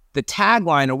the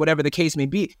tagline or whatever the case may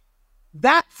be,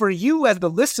 that for you as the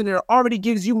listener already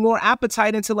gives you more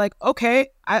appetite into like, okay,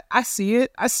 I see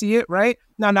it, right?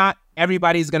 Now, not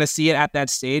everybody's going to see it at that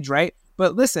stage, right?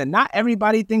 But listen, not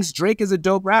everybody thinks Drake is a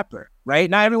dope rapper, right?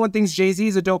 Not everyone thinks Jay-Z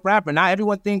is a dope rapper. Not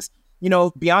everyone thinks,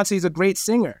 Beyonce is a great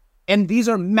singer. And these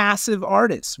are massive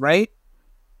artists, right?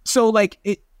 So like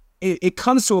it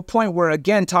comes to a point where,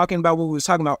 again, talking about what we was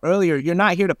talking about earlier, you're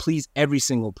not here to please every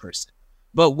single person.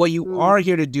 But what you are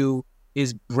here to do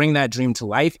is bring that dream to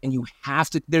life, and you have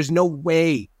to, there's no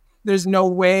way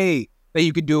that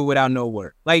you could do it without no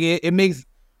work. Like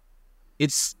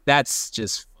that's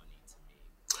just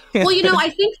funny to me. Well, I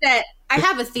think that I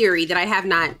have a theory that I have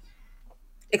not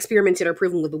experimented or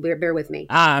proven with, bear with me.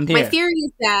 I'm here.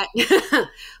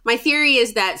 My theory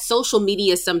is that social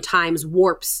media sometimes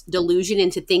warps delusion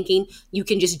into thinking you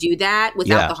can just do that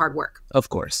without the hard work. Of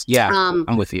course. Yeah.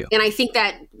 I'm with you. And I think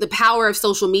that the power of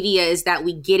social media is that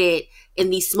we get it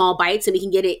in these small bites and we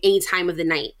can get it any time of the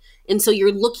night. And so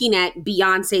you're looking at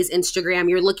Beyonce's Instagram,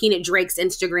 you're looking at Drake's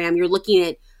Instagram, you're looking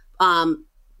at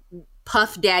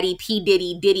Puff Daddy, P.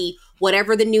 Diddy,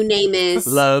 whatever the new name is.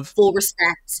 Love. Full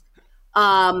respect.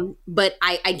 But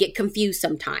I get confused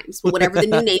sometimes. But whatever the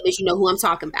new name is, you know who I'm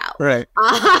talking about. Right.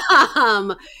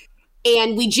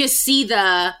 And we just see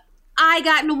I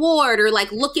got an award or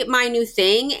like, look at my new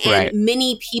thing. And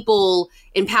many people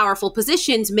in powerful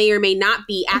positions may or may not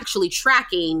be actually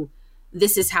tracking,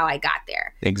 this is how I got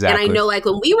there. Exactly. And I know like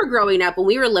when we were growing up, when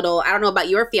we were little, I don't know about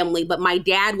your family, but my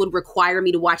dad would require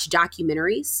me to watch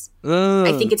documentaries.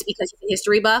 I think it's because he's a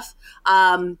history buff.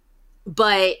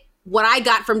 But what I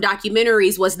got from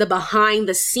documentaries was the behind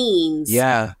the scenes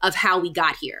of how we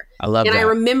got here. I love that. And I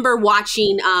remember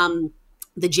watching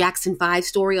the Jackson 5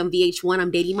 story on VH1.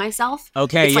 I'm dating myself.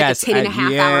 Okay, it's like a 10 and a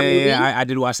half hour movie. Yeah, I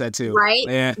did watch that too. Right?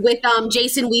 Yeah. With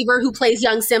Jason Weaver, who plays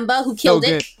young Simba, who killed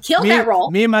it. Killed that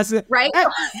role. Me and my sister. Right? Hey,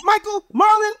 Michael,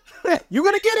 Marlon, you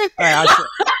gonna get it? All right,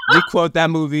 we quote that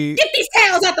movie. Get these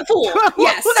towels out the pool.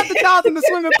 Yes. Put the towels in the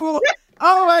swimming pool.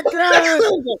 Oh my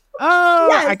God. Oh,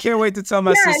 yes. I can't wait to tell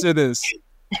my sister this.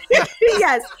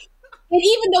 Yes. And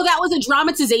even though that was a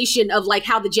dramatization of like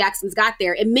how the Jacksons got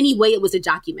there, in many ways it was a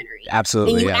documentary.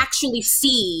 Absolutely. And you actually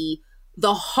see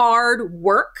the hard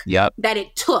work that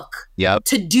it took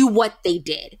to do what they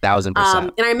did. 1,000%.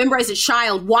 And I remember as a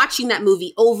child watching that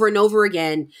movie over and over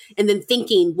again and then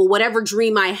thinking, well, whatever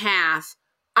dream I have,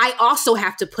 I also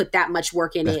have to put that much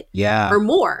work in it or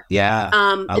more. Yeah.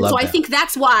 I think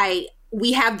that's why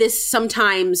we have this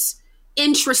sometimes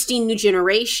interesting new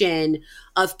generation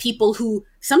of people who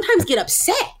sometimes get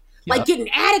upset, like get an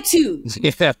attitude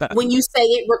when you say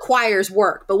it requires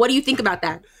work. But what do you think about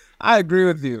that? I agree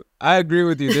with you.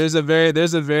 There's a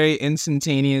very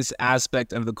instantaneous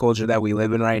aspect of the culture that we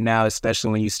live in right now,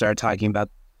 especially when you start talking about,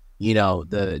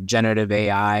 the generative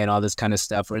AI and all this kind of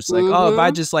stuff where it's like, oh, if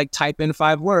I just like type in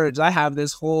 5 words, I have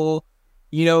this whole,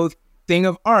 thing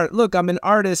of art. Look, I'm an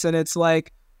artist. And it's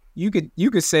like, you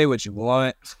could say what you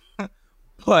want,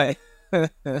 but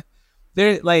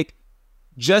They're like,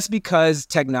 just because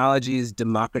technology is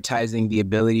democratizing the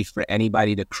ability for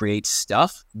anybody to create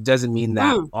stuff doesn't mean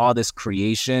that all this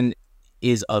creation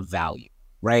is of value,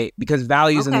 right? Because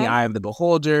value is in the eye of the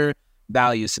beholder,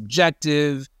 value is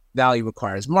subjective, value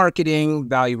requires marketing,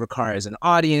 value requires an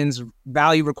audience,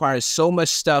 value requires so much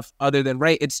stuff other than,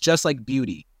 right? It's just like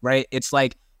beauty, right? It's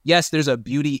like, yes, there's a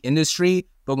beauty industry,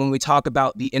 but when we talk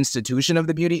about the institution of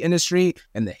the beauty industry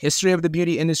and the history of the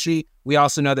beauty industry, we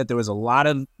also know that there was a lot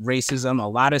of racism, a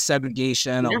lot of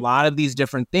segregation, a lot of these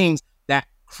different things that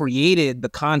created the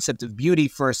concept of beauty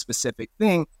for a specific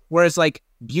thing, whereas like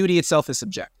beauty itself is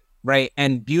subjective, right?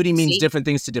 And beauty means different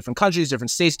things to different countries,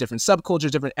 different states, different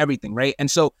subcultures, different everything, right? And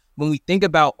so when we think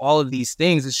about all of these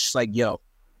things, it's just like, yo,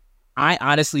 I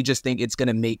honestly just think it's going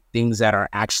to make things that are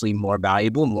actually more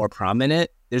valuable, more prominent.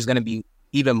 There's going to be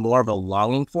even more of a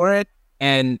longing for it.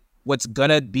 And what's going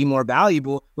to be more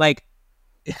valuable, like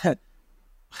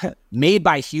made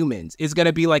by humans, is going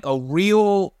to be like a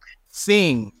real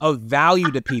thing of value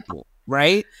to people,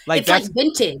 right? Like it's like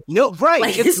vintage. No, right.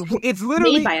 Like it's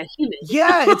literally made by a human.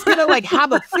 Yeah, it's going to like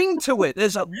have a thing to it.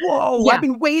 There's like, whoa, I've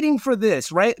been waiting for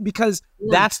this, right? Because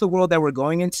that's the world that we're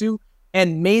going into.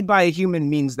 And made by a human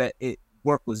means that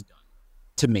work was done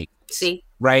to make this,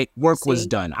 right? Work was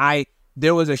done.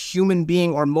 There was a human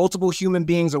being or multiple human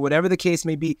beings or whatever the case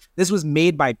may be. This was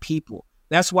made by people.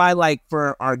 That's why, like,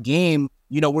 for our game,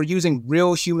 you know, we're using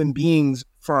real human beings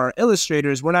for our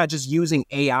illustrators. We're not just using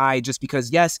AI just because,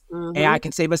 yes, AI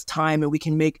can save us time and we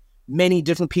can make many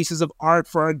different pieces of art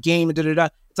for our game.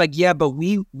 It's like, yeah, but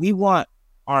we want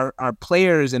our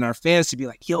players and our fans to be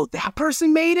like, yo, that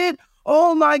person made it?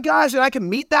 Oh my gosh, and I can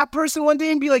meet that person one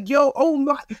day and be like, yo, oh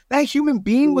my, that human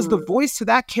being was the voice to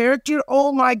that character.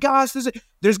 Oh my gosh,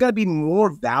 there's got to be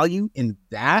more value in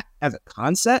that as a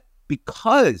concept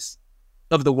because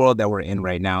of the world that we're in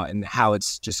right now and how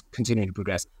it's just continuing to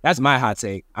progress. That's my hot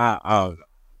take. I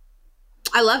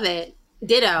love it.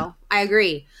 Ditto. I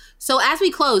agree. So as we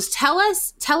close, tell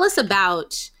us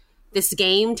about this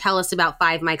game. Tell us about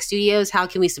Five Mic Studios. How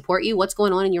can we support you? What's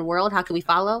going on in your world? How can we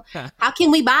follow? How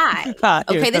can we buy?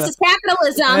 Okay, this is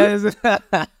capitalism.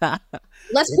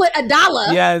 Let's put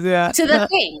 $1 to the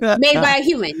thing made by a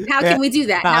human. How can we do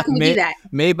that? How can we do that?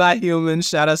 Made by humans.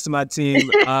 Shout outs to my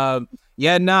team. One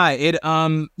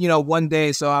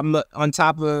day, so I'm on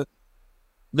top of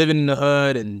living in the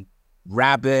hood and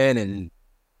rapping and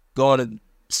going to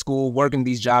school, working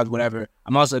these jobs, whatever.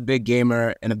 I'm also a big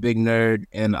gamer and a big nerd,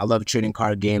 and I love trading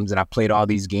card games, and I played all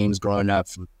these games growing up,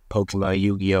 from Pokemon,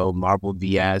 Yu-Gi-Oh, Marble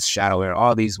VS, Shadowware,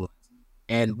 all these ones.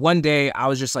 And one day I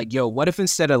was just like, yo, what if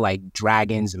instead of like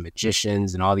dragons and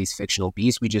magicians and all these fictional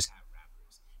beasts, we just have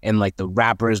rappers, and like the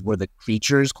rappers were the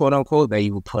creatures, quote unquote, that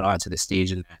you would put onto the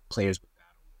stage and that players would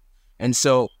battle. And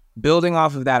so building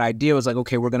off of that idea was like,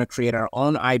 okay, we're going to create our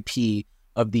own IP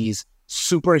of these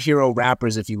superhero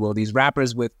rappers, if you will, these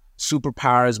rappers with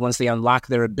superpowers once they unlock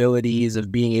their abilities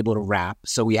of being able to rap.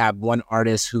 So we have one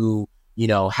artist who, you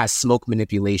know, has smoke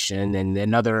manipulation, and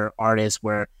another artist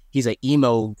where he's an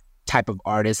emo type of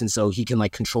artist, and so he can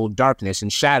like control darkness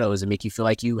and shadows and make you feel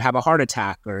like you have a heart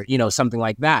attack or, you know, something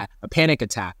like that, a panic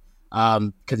attack,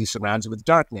 because he's surrounded with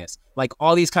darkness. Like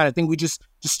all these kind of things, we just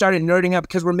started nerding up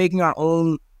because we're making our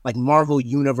own like Marvel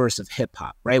universe of hip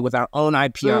hop, right? With our own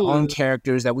IP, our own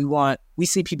characters that we want. We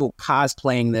see people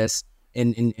cosplaying this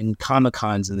in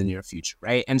Comic-Cons in the near future,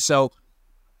 right? And so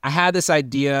I had this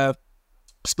idea,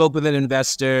 spoke with an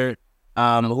investor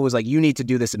who was like, you need to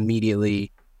do this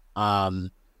immediately.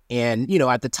 And, you know,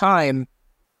 at the time,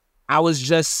 I was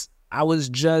just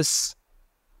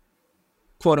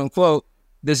quote unquote,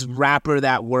 this rapper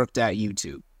that worked at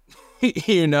YouTube,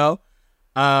 you know?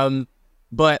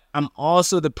 But I'm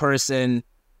also the person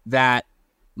that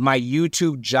my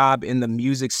YouTube job in the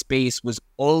music space was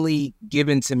only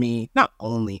given to me, not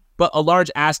only, but a large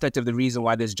aspect of the reason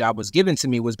why this job was given to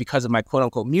me was because of my quote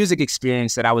unquote music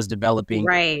experience that I was developing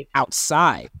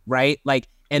outside, right? Like,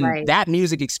 and that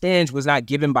music experience was not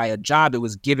given by a job. It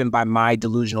was given by my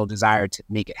delusional desire to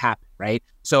make it happen, right?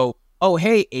 So, oh,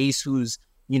 hey, Ace, who's,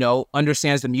 you know,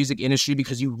 understands the music industry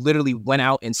because you literally went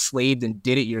out and slaved and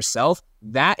did it yourself.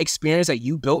 That experience that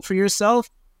you built for yourself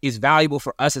is valuable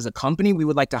for us as a company. We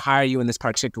would like to hire you in this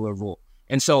particular role.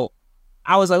 And so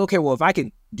I was like, okay, well, if I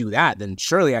can do that, then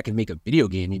surely I can make a video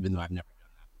game, even though I've never done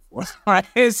that before. Right?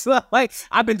 It's like,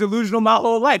 I've been delusional my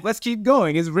whole life. Let's keep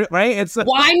going. It's right. It's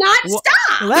why not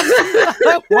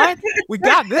stop? What? We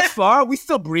got this far. We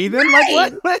still breathing.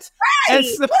 Like what?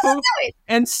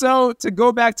 And so to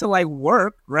go back to like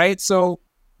work, right? So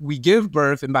we give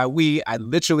birth, and by we, I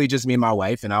literally just mean my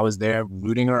wife, and I was there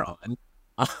rooting her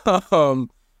on.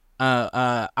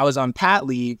 I was on pat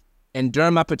leave, and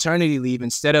during my paternity leave,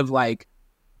 instead of like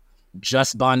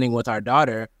just bonding with our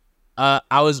daughter,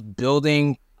 I was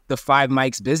building the 5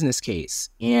 Mics business case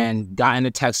and got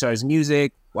into Techstars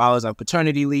Music while I was on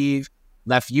paternity leave,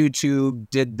 left YouTube,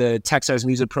 did the Techstars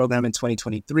Music program in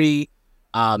 2023,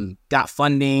 got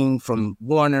funding from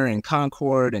Warner and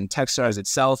Concord and Techstars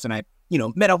itself. And I,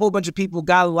 met a whole bunch of people,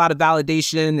 got a lot of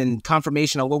validation and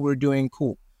confirmation on what we were doing.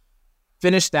 Cool.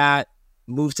 Finished that,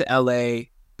 moved to LA,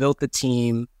 built the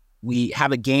team. We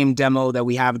have a game demo that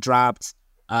we have dropped.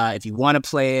 If you want to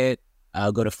play it,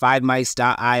 go to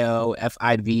 5mics.io,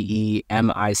 FIVEMICS.io.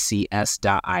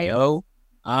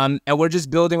 And we're just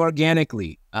building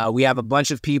organically. We have a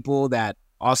bunch of people that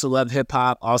also love hip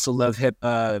hop, also love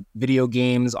video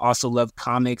games, also love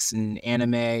comics and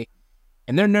anime.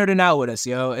 And they're nerding out with us,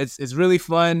 yo. It's really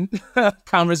fun.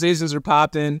 Conversations are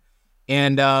popping.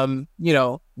 And,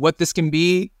 what this can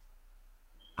be,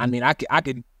 I mean, I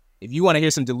could, if you want to hear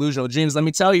some delusional dreams, let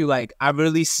me tell you, like, I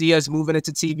really see us moving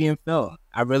into TV and film.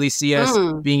 I really see us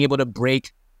being able to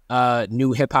break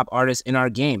new hip hop artists in our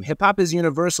game. Hip hop is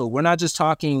universal. We're not just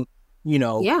talking,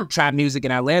 trap music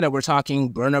in Atlanta. We're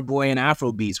talking Burna Boy and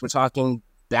Afro beats. We're talking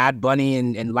Bad Bunny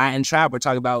and Latin trap. We're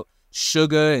talking about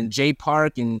Suga and Jay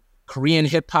Park and Korean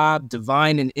hip hop,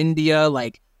 Divine in India.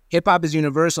 Like, hip hop is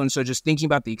universal. And so just thinking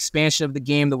about the expansion of the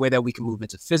game, the way that we can move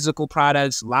into physical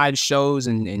products, live shows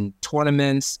and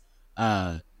tournaments,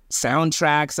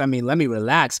 soundtracks. I mean, let me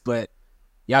relax, but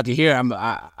y'all can hear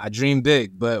I dream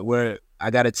big, but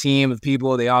I got a team of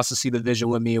people. They also see the vision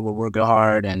with me. We're working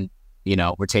hard, and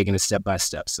we're taking it step by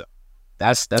step. So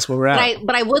that's where we're at.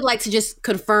 But I would like to just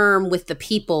confirm with the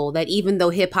people that even though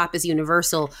hip hop is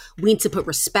universal, we need to put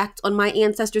respect on my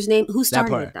ancestor's name. Who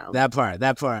started it though? That part.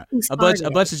 A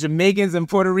bunch of Jamaicans and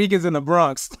Puerto Ricans in the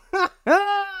Bronx.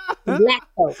 Black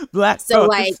folks. So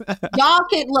like, y'all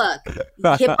can look.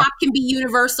 Hip hop can be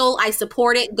universal. I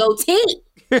support it. Go team.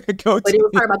 But it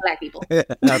was part about Black people.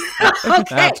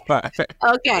 Okay.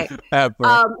 Okay.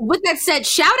 With that said,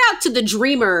 shout out to the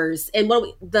dreamers and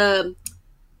the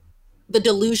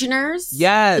delusioners.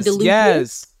 Yes.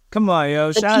 Yes. Come on,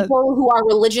 yo. The people who are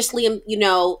religiously,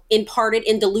 imparted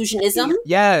in delusionism.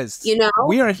 Yes.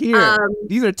 We are here.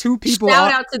 These are 2 people.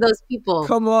 Shout out to those people.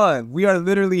 Come on. We are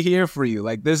literally here for you.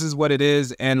 Like, this is what it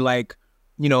is. And like,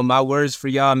 my words for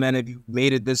y'all, man, if you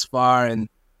made it this far and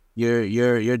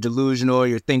you're delusional,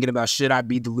 you're thinking about, should I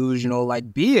be delusional?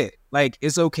 Like, be it. Like,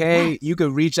 it's okay. You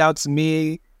could reach out to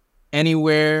me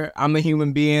anywhere. I'm a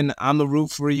human being. I'm the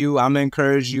root for you. I'm gonna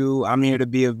encourage you. I'm here to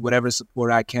be of whatever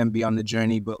support I can be on the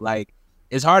journey. But like,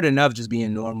 it's hard enough just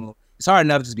being normal. It's hard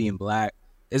enough just being Black.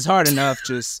 It's hard enough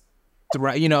just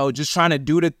to, just trying to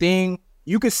do the thing.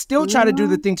 You could still try to do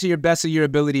the thing to your best of your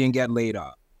ability and get laid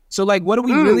off. So like, what are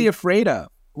we really afraid of?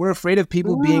 We're afraid of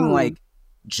people being like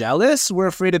jealous. We're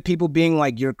afraid of people being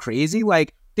like, you're crazy.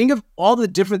 Like, think of all the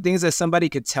different things that somebody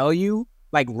could tell you.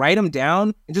 Like, write them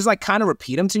down and just like kind of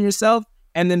repeat them to yourself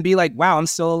and then be like, wow, I'm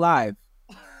still alive.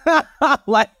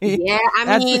 Like, yeah,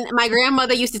 I mean, my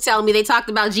grandmother used to tell me they talked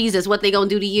about Jesus, what they gonna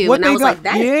do to you. And I was like,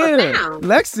 that's profound.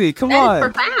 Lexi, come on. That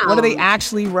is profound. What do they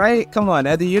actually write? Come on,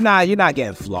 Eddie, you're not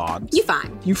getting flogged. You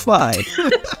fine. You fine.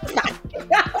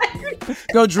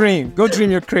 Go dream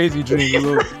your crazy dream, you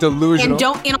little delusional.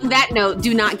 And on that note,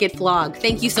 do not get flogged.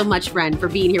 Thank you so much, friend, for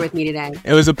being here with me today.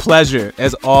 It was a pleasure,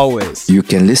 as always. You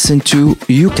can listen to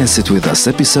You Can Sit With Us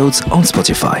episodes on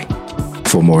Spotify.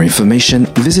 For more information,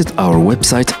 visit our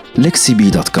website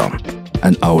lexibi.com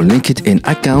and our LinkedIn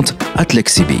account at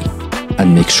Lexibi.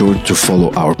 And make sure to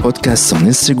follow our podcasts on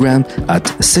Instagram at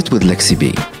Sit With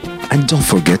Lexibi. And don't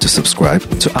forget to subscribe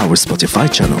to our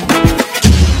Spotify channel.